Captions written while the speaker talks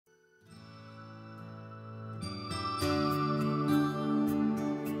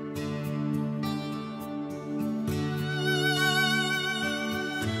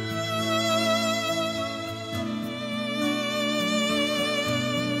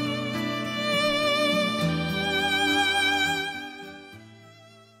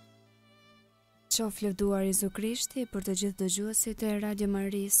Qof lëvduar Jezu Krishti për të gjithë dëgjuesit e Radio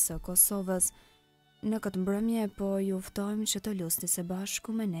Marisë së Kosovës. Në këtë mbrëmje po ju ftojmë që të lusni së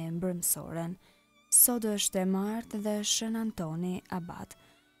bashku me ne Mbremesorjen. Sot është e martë dhe Shën Antoni Abat.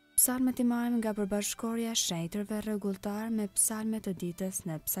 Psalmet i marrim nga përbashkëkoria e shenjtërve rregulltar me psalmet të ditës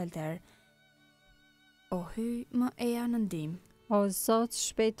në psalter. O hyj, më eja në ndihmë. O Zot,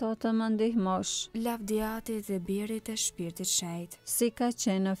 shpejto të më ndihmosh. Lavdiatit dhe birit e shpirtit shenjt. Si ka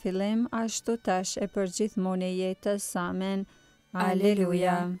qenë në fillim, ashtu tash e përgjithmonë e jetës. Amen.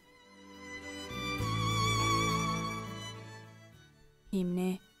 Aleluja.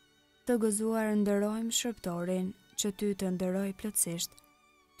 Himni. Të gëzuar ndërojmë shërptorin, që ty të ndëroj plotësisht.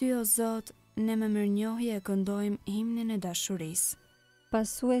 Ty o Zot, ne me mirënjohje këndojmë himnin e dashurisë.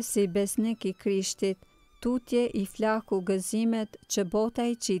 Pasuesi besnik i Krishtit, tutje i flaku gëzimet që bota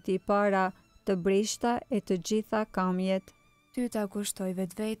i qiti para të brishta e të gjitha kamjet. Ty ta kushtoj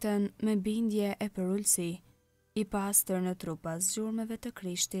vetveten me bindje e përullësi, i pastër në trupa zgjurmëve të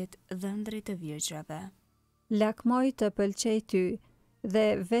Krishtit dhe ndrit të virgjrave. Lakmoj të pëlqej ty, dhe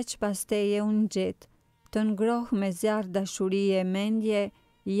veç pas teje unë gjit, të ngroh me zjarr dashurie mendje,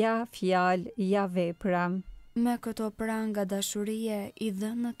 ja fjalë, ja vepra. Me këto pranga dashurie i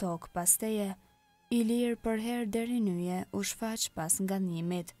dhënë në tokë pas teje, i lirë për herë deri nyje u shfaq pas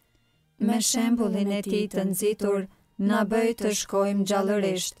nganjimit. Me shembullin e tij të nxitur, na bëj të shkojmë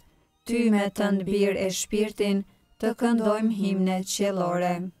gjallërisht, ty me të ndbir e shpirtin, të këndojmë himne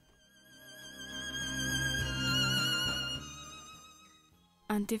qiellore.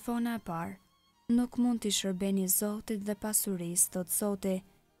 Antifona e parë. Nuk mund t'i shërbeni Zotit dhe pasurisë, thot Zoti.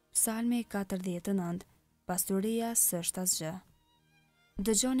 Psalmi 49. Pasuria s'është asgjë.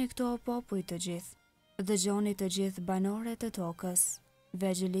 Dëgjoni këto o popull të gjithë. Dëgjoni të gjithë banorët të tokës,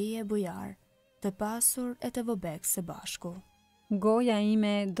 vegjëli e bujar, të pasur e të vobek së bashku. Goja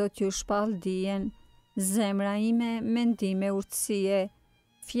ime do t'ju shpall dijen, zemra ime mendime urtësie,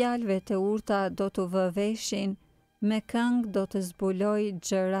 fjalëve të urta do t'u vë veshin, me këngë do të zbuloj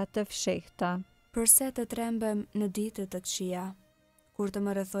gjëra të fshehta. Përse të trembem në ditët të këqija, kur të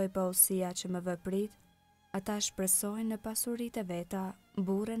më rrethoj pausia që më vëprit, ata shpresojnë në pasuritë e veta,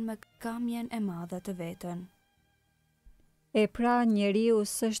 burren me kamjen e madhe të vetën. E pra njeriu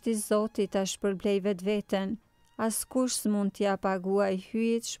s'është i Zotit ta shpërblej vetveten, askush s'mund t'ia paguaj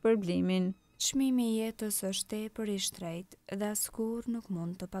hyjit shpërblimin. Çmimi i jetës është tepër i shtrejtë dhe askurr nuk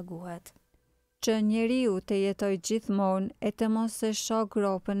mund të paguhet. Që njeriu të jetoj gjithmonë e të mos e shoh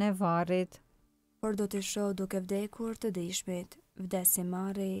gropën e varrit. Por do t'i shoh duke vdekur të dishmit, vdesi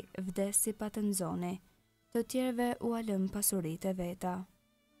marri, vdesi pa të nxoni, të tjerëve u alëm pasuritë e veta.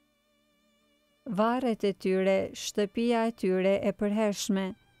 Varret e tyre, shtëpia e tyre e përhershme,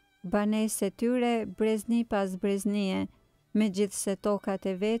 banesë e tyre brezni pas breznie, megjithse tokat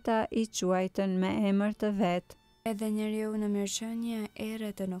e veta i quajtën me emër të vet. Edhe njeriu në mirëqenie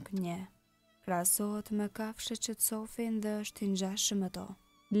erret e nuk njeh. Krahasohet me kafshët që cofin dhe është i ngjashëm ato.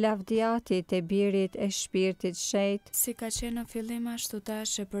 Lavdiatit e birit e shpirtit shenjt, Si ka qenë në fillim ashtu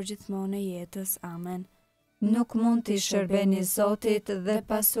tash e përgjithmonë e jetës. Amen. nuk mund t'i shërbeni Zotit dhe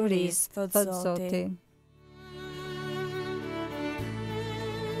pasurisë, thot Zoti.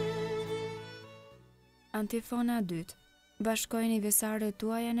 Antifona 2. Bashkojini vjesarët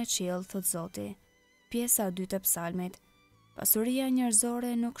tuaja në qiell, thot Zoti. Pjesa 2 e psalmit. Pasuria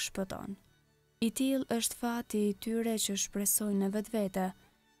njerëzore nuk shpëton. I tillë është fati i tyre që shpresojnë në vetvete,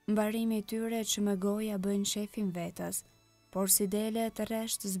 mbarimi i tyre që me goja bëjnë shefin vetës, por si dele të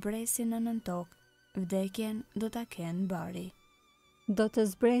rresht zbresin në nën tokë, vdekjen do ta kenë bari. Do të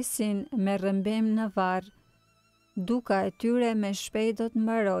zbresin me rrëmbim në varr, duka e tyre me shpejt do të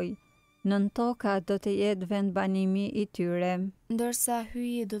mbaroj, nën toka do të jetë vend banimi i tyre. Ndërsa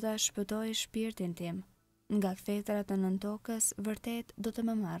hyji do ta shpëtoj shpirtin tim, nga kthetrat e nën tokës vërtet do të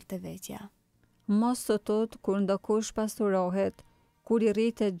më marrë të vetja. Mos të tut kur ndokush pasurohet, kur i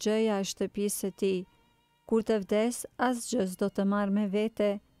rritet gjëja e shtëpisë së tij, kur të vdes asgjë s'do të marrë me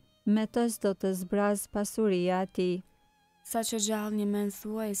vete, me të s'do të zbraz pasuria e tij. Sa që gjallë një mend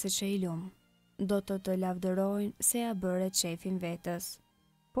thuajse që i lum, do të lavdërojnë se ja bëre qefin vetës.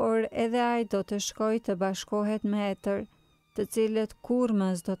 Por edhe ai do të shkojë të bashkohet me etër, të cilët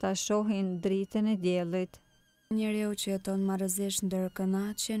kurrës do ta shohin dritën e diellit. Njeriu që jeton marrëzisht ndër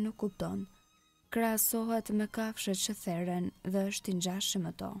kënaqje nuk kupton. Krahasohet me kafshët që therren dhe është i ngjashëm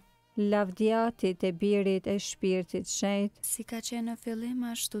ato. Lavdiatit e birit e shpirtit shenjt, Si ka qenë në fillim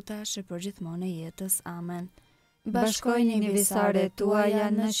ashtu tash e përgjithmonë e jetës. Amen. bashkojini vjesaret tuaja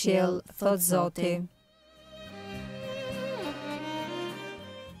në qiell, thot Zoti.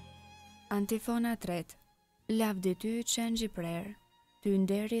 Antifona 3. Lavdi ty qenë gjiprer. ty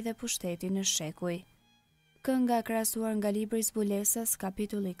nderi dhe pushteti në shekuj. Kënga krahasuar nga libri i zbulesës,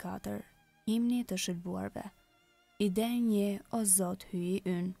 kapitulli 4, himni të shëlbuarve. I denje, o Zot, hyji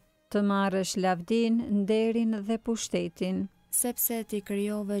ynë. Të marrësh lavdin, nderin dhe pushtetin. Sepse ti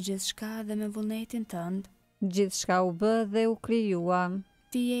krijove gjithçka dhe me vullnetin tënd, Gjithçka u bë dhe u krijua,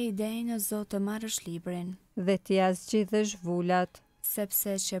 ti je i denjë, o Zot, të marrësh librin. dhe ti zgjidhesh vulat.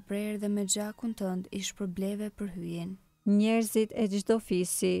 Sepse që prerë dhe me gjakun tënd i shpërbleve për hyjen. Njerëzit e çdo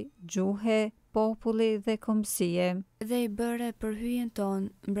fisi, gjuhe, populli dhe kombësie, Dhe i bëre për hyjen ton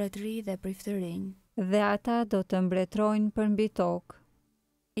mbretëri dhe priftërinj. dhe ata do të mbretrojnë përmbi tokë.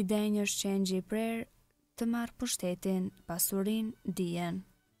 I denjë është qengji i prerë të marrë pushtetin, pasurin, dijen.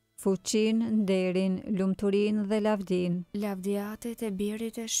 Fuqin, nderin, lumturinë dhe lavdin, Lavdiatet e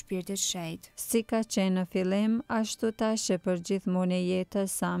birit e shpirtit shejt. si ka qenë në fillim, ashtu tash e për gjithmonë e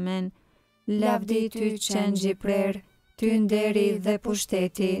jetës. Amen. Lavdi ty qengji prerë, ty nderi dhe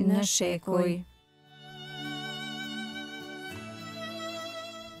pushteti në shekuj.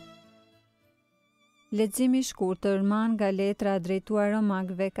 Leximi i shkurtër marrë nga letra drejtuar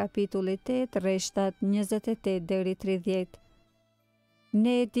Romakëve, kapitulli 8, rreshtat 28 deri 30.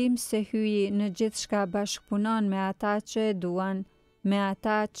 Ne e dim se hyi në gjithçka bashkëpunon me ata që e duan, me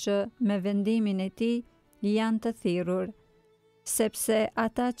ata që me vendimin e tij janë të thirrur. Sepse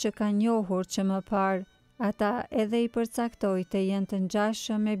ata që kanë njohur që më parë, ata edhe i përcaktoi të jenë të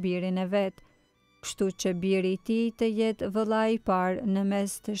ngjashëm me birin e vet, kështu që biri i tij të jetë vëllai i parë në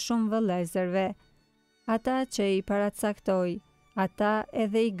mes të shumë vëllezërve. Ata që i paracaktoi, ata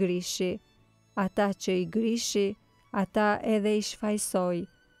edhe i grishi, ata që i grishi, ata edhe i shfaqsoi,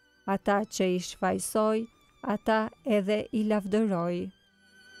 ata që i shfaqsoi, ata edhe i lavdëroi.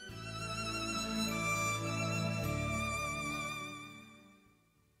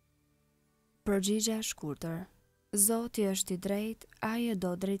 Përgjigje e shkurtër. Zoti është i drejtë, ai e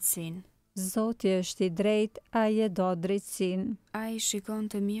do drejtësinë. Zoti është i drejtë, ai e do drejtësinë. Ai shikon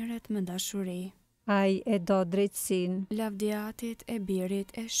të mirët me dashuri. Ai e do drejtësinë. Lavdiatit e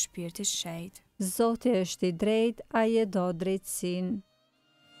birit e shpirtit shejt. Zoti është i drejtë, ai e do drejtësinë.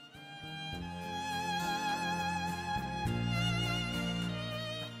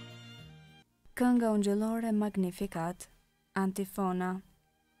 Kënga ungjëllore Magnificat. Antifona.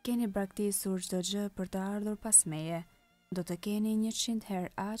 Keni braktisur çdo gjë për të ardhur pas meje. Do të keni 100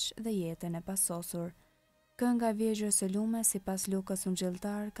 herë aq dhe jetën e pasosur. Kënga vjegjër së lume sipas Lukës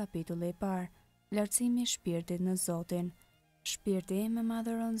ungjilltar, kapitulli i parë. Lartësimi i shpirtit në Zotin. Shpirti im e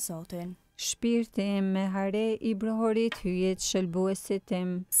madhëron Zotin. Shpirti im me hare i brohorit hyjet shëlbuesit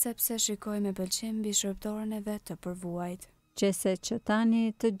tim, Sepse shikoj me pëlqim mbi shërbëtorën e vet të përvuajt. qese që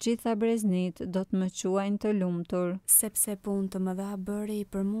tani të gjitha breznit do të më quajnë të lumtur. Sepse punë të mëdha bëri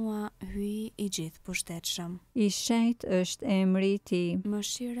për mua, hyi i gjithë pushtetshëm. I shenjtë është emri i tij,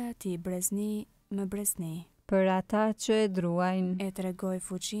 Mëshira e tij brezni më brezni. për ata që e druajnë. E tregoj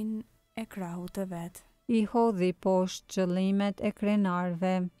fuqinë e krahut të vet. I hodhi poshtë qëllimet e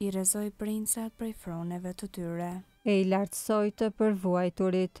krenarve, I rrezoi princat prej froneve të tyre. e i lartësoj të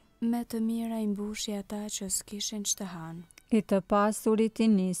përvuajturit, Me të mira i mbushi ata që s'kishin ç'të hanë. i të pasurit i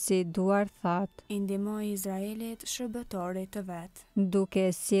nisi duar thatë, I ndihmoi Izraelit shërbëtorit të vet.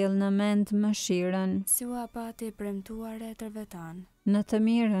 duke sjell në mend mëshirën, Si u apati premtuare tërvetan. në të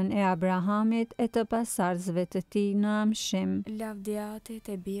mirën e Abrahamit e të pasardhësve të tij në amshim, Lavdiatit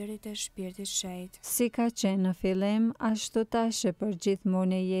e birit e shpirtit shejt. si ka qenë në fillim, ashtu tash e për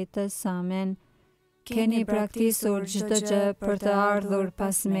gjithmonë e jetës. Amen. Keni praktisur çdo gjë për të ardhur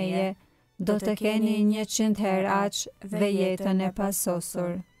pas meje, do të keni 100 herë aq dhe jetën e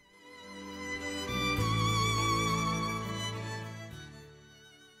pasosur.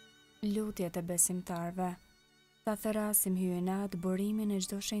 Lutjet e besimtarve. Ta therasim hyenat burimin e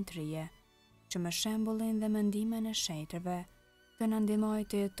çdo shenjtërie, që me shembullin dhe mendimin e shenjtërve të na ndihmojë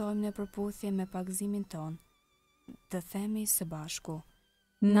të jetojmë në përputhje me pagëzimin ton. Të themi së bashku: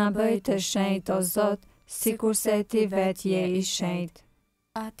 Na bëj të shenjtë, o Zot, sikurse ti vet je i shenjtë.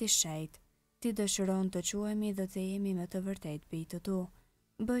 Ati shejt, ti dëshiron të quhemi dhe të jemi me të vërtet bijtë tu.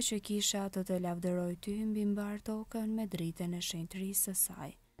 Bëj që kisha të lavdëroj ty mbi mbar tokën me dritën e shenjtërisë së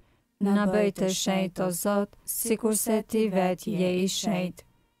saj. Na bëj të shenjtë, o Zot, sikurse ti vet je i shenjtë.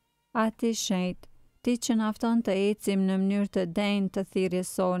 Ati shenjtë, ti që na fton të ecim në mënyrë të denjë të thirrjes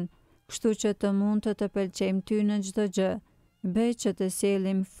sonë, kështu që të mund të pëlqejmë ty në çdo gjë. Bëj që të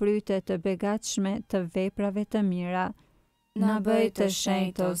sjellim fryte të begatshme të veprave të mira. Na bëj të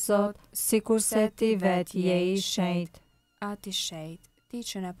shenjtë, o Zot, sikurse ti vet je i shenjtë. Ati shejt, ti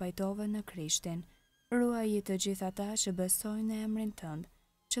që na pajtove në Krishtin, ruaji të gjithë ata që besojnë në emrin tënd,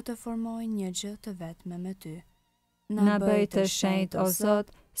 që të formojnë një gjë të vetme me ty. Na bëj të shenjtë o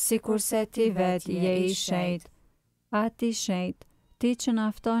Zot, sikurse ti vetë je i shenjtë. Ati shenjtë, ti që na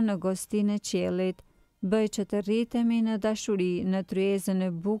fton në gostinë e qiellit, bëj që të rritemi në dashuri në tryezën e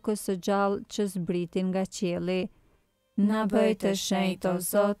bukës së gjallë që zbritin nga qielli. Na bëj të shenjtë o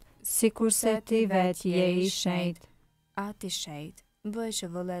Zot, sikurse ti vetë je i shenjtë. Ati shenjtë, bëj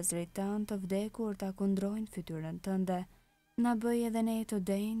që vëllezërit tanë të vdekur ta kundrojnë fytyrën tënde. Na bëj edhe ne të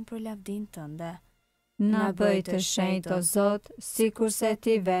denjë për lavdin tënde. Na bëj të shenjtë o Zot, sikurse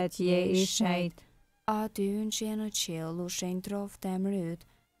ti vetë je i shenjtë. Ati ynë që je në qiell, u shenjtroft emri yt,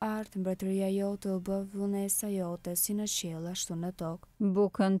 art mbretëria jote u bë vullnesa jote si në qiell ashtu në tokë.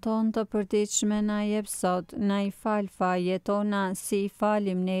 Bukën tonë të përditshme na jep sot, na i fal fajjet tona si i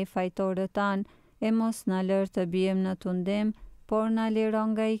falim ne fajtorët tanë, e mos na lër të bijem në tundim, por na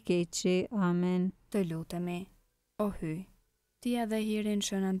liron nga i keqi. Amen. Të lutemi. O hyj, ti edhe hirin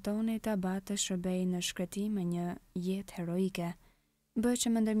Shën Antoni të abat të shërbej në shkretim me një jetë heroike. Bëj që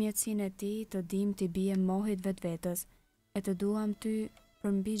me ndërmjetësinë e ti të dim t'i bie mohit vetvetes, e të duam ty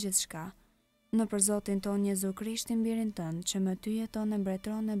për mbi gjithçka. Në për Zotin ton Jezu Krishtin birin tënd, që me ty jeton e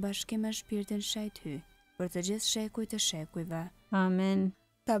mbretëron në bashkim me shpirtin shejt hy, për të gjithë shekuj të shekujve. Amen.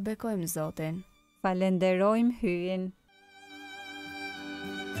 Ta bekojmë Zotin. Falenderojmë hyjin.